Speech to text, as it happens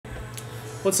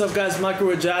What's up, guys? Michael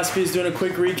with Jaspy's doing a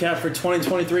quick recap for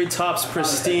 2023 Topps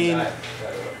Pristine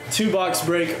 2-box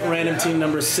break random team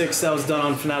number 6 that was done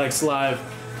on Fanatics Live.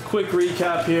 Quick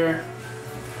recap here.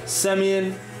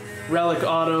 Semien relic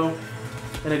auto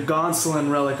and a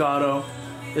Gonsolin relic auto.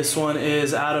 This one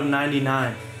is out of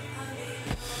 99.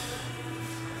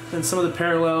 Then some of the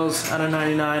parallels out of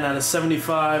 99, out of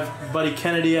 75. Buddy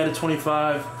Kennedy out of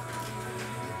 25.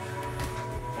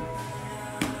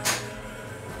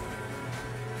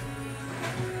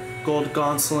 Gold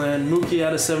Gonsolin, Mookie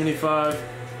out of 75,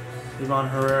 Ivan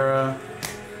Herrera.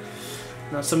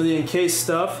 Now some of the encased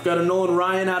stuff. Got a Nolan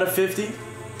Ryan out of 50.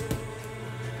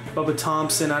 Bubba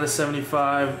Thompson out of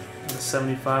 75.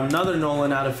 Another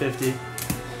Nolan out of 50.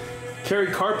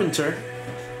 Kerry Carpenter,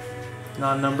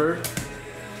 not numbered.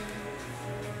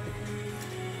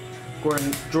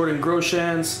 Jordan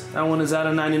Groshans, that one is out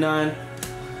of 99.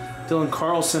 Dylan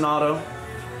Carlson auto,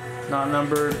 not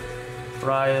numbered.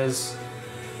 Reyes,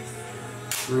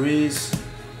 Ruiz,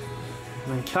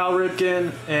 and then Cal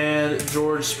Ripken and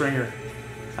George Springer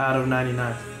out of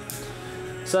 99.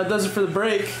 So that does it for the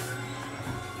break.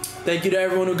 Thank you to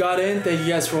everyone who got in. Thank you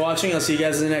guys for watching. I'll see you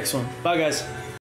guys in the next one. Bye, guys.